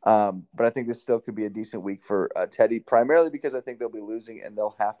 But I think this still could be a decent week for Teddy, primarily because I think they'll be losing and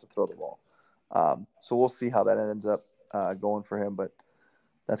they'll have to throw the ball. So we'll see how that ends up going for him. But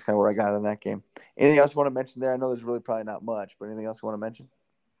that's kind of where I got in that game. Anything else you want to mention there? I know there's really probably not much, but anything else you want to mention?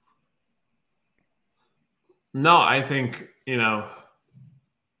 No, I think,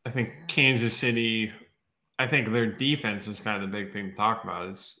 Kansas City – I think their defense is kind of the big thing to talk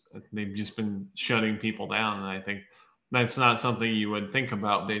about. They've just been shutting people down, and I think that's not something you would think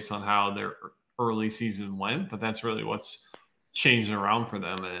about based on how their early season went, but that's really what's changed around for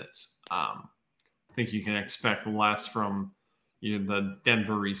them. And it's I think you can expect less from the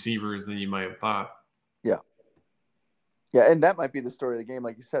Denver receivers than you might have thought. Yeah, and that might be the story of the game.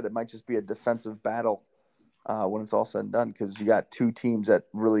 Like you said, it might just be a defensive battle when it's all said and done, because you got 2 teams that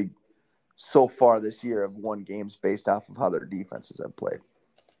really – so far this year have won games based off of how their defenses have played.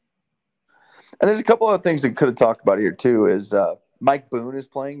 And there's a couple other things that could have talked about here too is Mike Boone is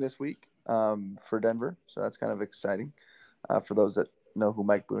playing this week for Denver. So that's kind of exciting for those that know who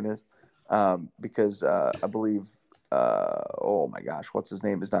Mike Boone is because I believe, oh my gosh, what's his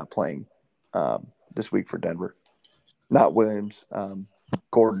name is not playing this week for Denver. Not Williams.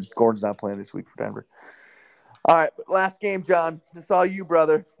 Gordon's not playing this week for Denver. All right, last game, John. It's all you,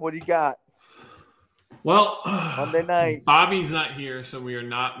 brother. What do you got? Well, Monday night. Bobby's not here, so we are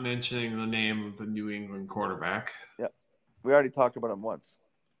not mentioning the name of the New England quarterback. Yep. We already talked about him once,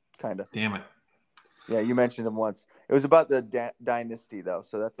 kind of. Damn it. Yeah, you mentioned him once. It was about the dynasty, though,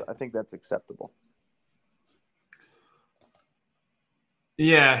 so I think that's acceptable.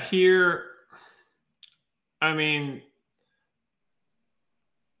 Yeah, here,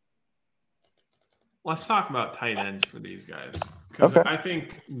 let's talk about tight ends for these guys. Because I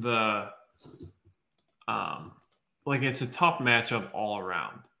think it's a tough matchup all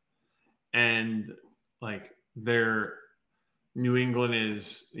around. And New England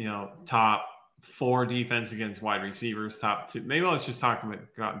is, top 4 defense against wide receivers, top 2. Maybe let's just talk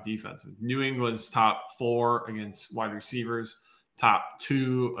about defense. New England's top 4 against wide receivers, top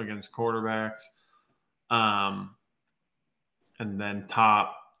 2 against quarterbacks, and then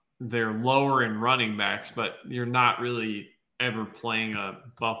they're lower in running backs, but you're not really ever playing a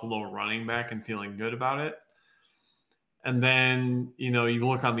Buffalo running back and feeling good about it. And then, you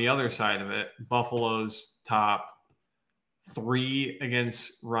look on the other side of it, Buffalo's top 3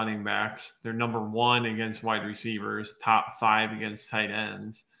 against running backs. They're number 1 against wide receivers, top 5 against tight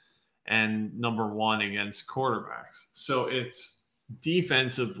ends, and number 1 against quarterbacks. So it's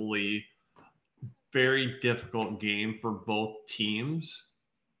defensively very difficult game for both teams.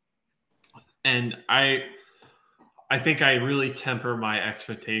 And I think I really temper my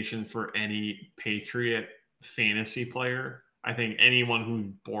expectation for any Patriot fantasy player. I think anyone who's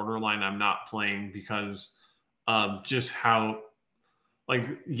borderline I'm not playing because of just how,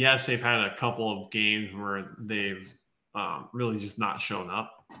 yes, they've had a couple of games where they've really just not shown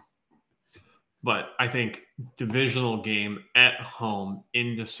up. But I think divisional game at home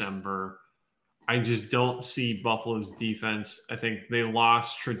in December, I just don't see Buffalo's defense. I think they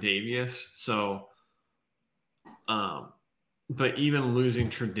lost Tre'Davious. So, but even losing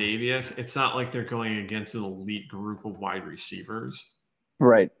Tre'Davious, it's not like they're going against an elite group of wide receivers.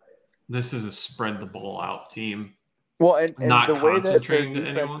 Right. This is a spread the ball out team. Well, and not the way that their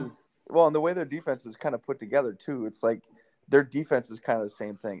defense is, and the way their defense is kind of put together too, it's like their defense is kind of the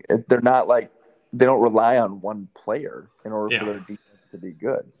same thing. They're not like they don't rely on one player in order for their defense to be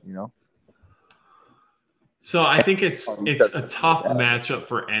good, So I think it's a tough matchup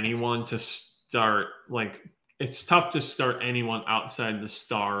for anyone to start. It's tough to start anyone outside the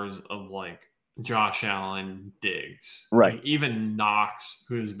stars of Josh Allen, Diggs, right? Even Knox,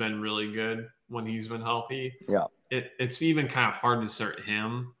 who's been really good when he's been healthy. Yeah, it's even kind of hard to start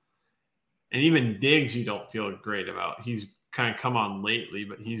him, and even Diggs, you don't feel great about. He's kind of come on lately,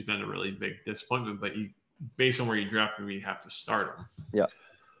 but he's been a really big disappointment. But based on where you drafted him, you have to start him. Yeah.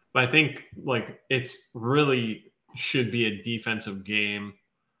 But I think it's really should be a defensive game.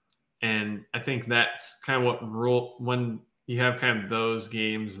 And I think that's kind of when you have kind of those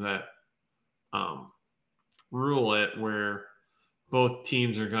games that rule it, where both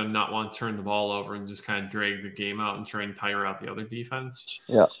teams are going to not want to turn the ball over and just kind of drag the game out and try and tire out the other defense.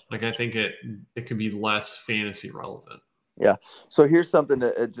 Yeah. I think it could be less fantasy relevant. Yeah. So here's something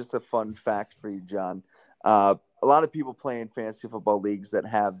just a fun fact for you, John. A lot of people play in fantasy football leagues that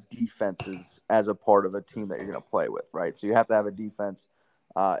have defenses as a part of a team that you're going to play with, right? So you have to have a defense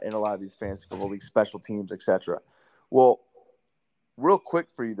in a lot of these fantasy football leagues, special teams, etc. Well, real quick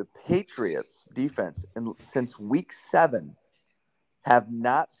for you, the Patriots defense since week 7 have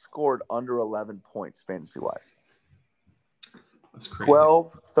not scored under 11 points fantasy-wise. That's crazy.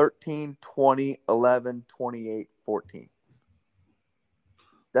 12, 13, 20, 11, 28, 14.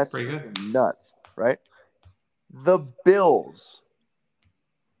 That's nuts, right? The Bills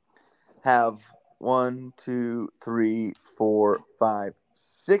have 1, 2, 3, 4, 5,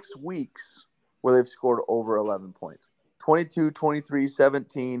 6 weeks where they've scored over 11 points. 22, 23,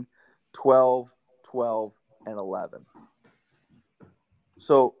 17, 12, 12, and 11.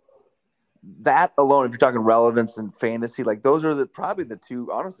 So that alone, if you're talking relevance and fantasy, those are probably the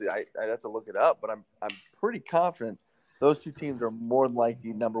two. Honestly, I'd have to look it up, but I'm pretty confident those two teams are more than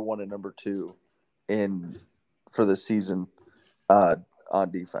likely number 1 and number 2 for the season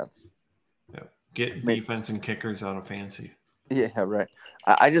on defense. Yeah. Get defense and kickers out of fantasy. Yeah, right.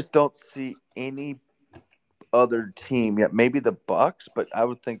 I just don't see any other team yet. Maybe the Bucks, but I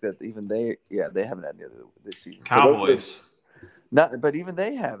would think that even they haven't had any other this season. Cowboys. But even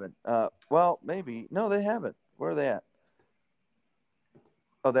they haven't. Well, maybe. No, they haven't. Where are they at?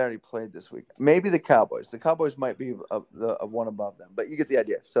 Oh, they already played this week. Maybe the Cowboys. The Cowboys might be a one above them, but you get the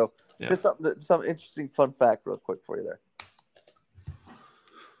idea. So just some interesting fun fact real quick for you there.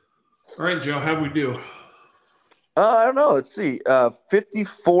 All right, Joe, how'd we do? I don't know. Let's see.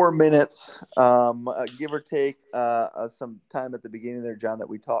 54 minutes, give or take some time at the beginning there, John, that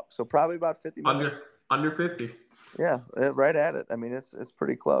we talked. So probably about 50 minutes. Under 50. Yeah, right at it. I mean, it's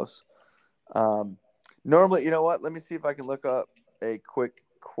pretty close. Normally, you know what? Let me see if I can look up a quick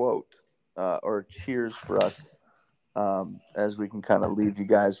quote or cheers for us as we can kind of leave you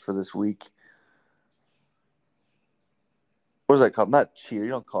guys for this week. What is that called? Not cheer.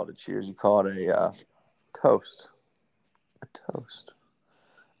 You don't call it a cheers. You call it a toast. A toast.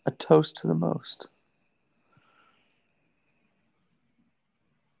 A toast to the most.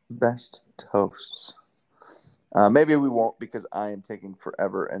 Best toasts. Maybe we won't because I am taking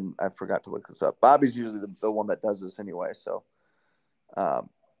forever and I forgot to look this up. Bobby's usually the one that does this anyway. So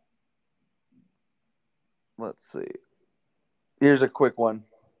Let's see. Here's a quick one.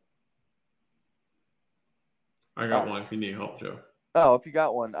 I got one if you need help, Joe. Oh, if you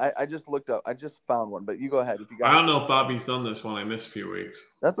got one. I just looked up. I just found one, but you go ahead if you got I don't know if Bobby's done this one. I missed a few weeks.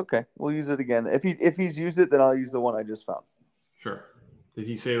 That's okay. We'll use it again. If he's used it, then I'll use the one I just found. Sure. Did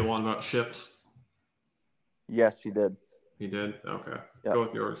he say the one about ships? Yes, he did. He did? Okay. Yep. Go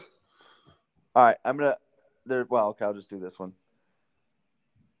with yours. All right. Okay, I'll just do this one.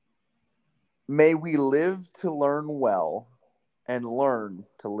 May we live to learn well and learn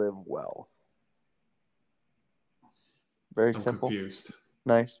to live well. Very simple. Confused.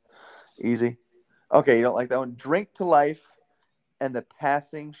 Nice. Easy. Okay, you don't like that one. Drink to life and the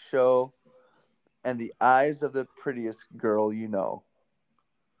passing show and the eyes of the prettiest girl you know.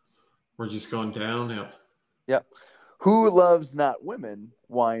 We're just going downhill. Yep. Who loves not women,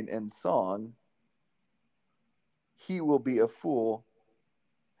 wine, and song? He will be a fool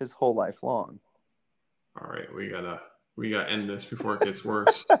his whole life long. All right, we gotta end this before it gets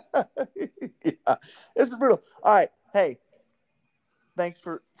worse. Yeah, it's brutal. All right, hey, thanks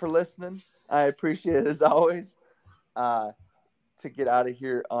for listening. I appreciate it as always. To get out of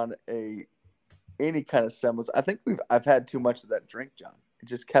here on any kind of semblance, I think I've had too much of that drink, John. It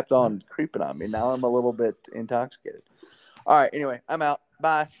just kept on creeping on me. Now I'm a little bit intoxicated. All right, anyway, I'm out.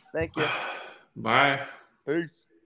 Bye. Thank you. Bye. Peace.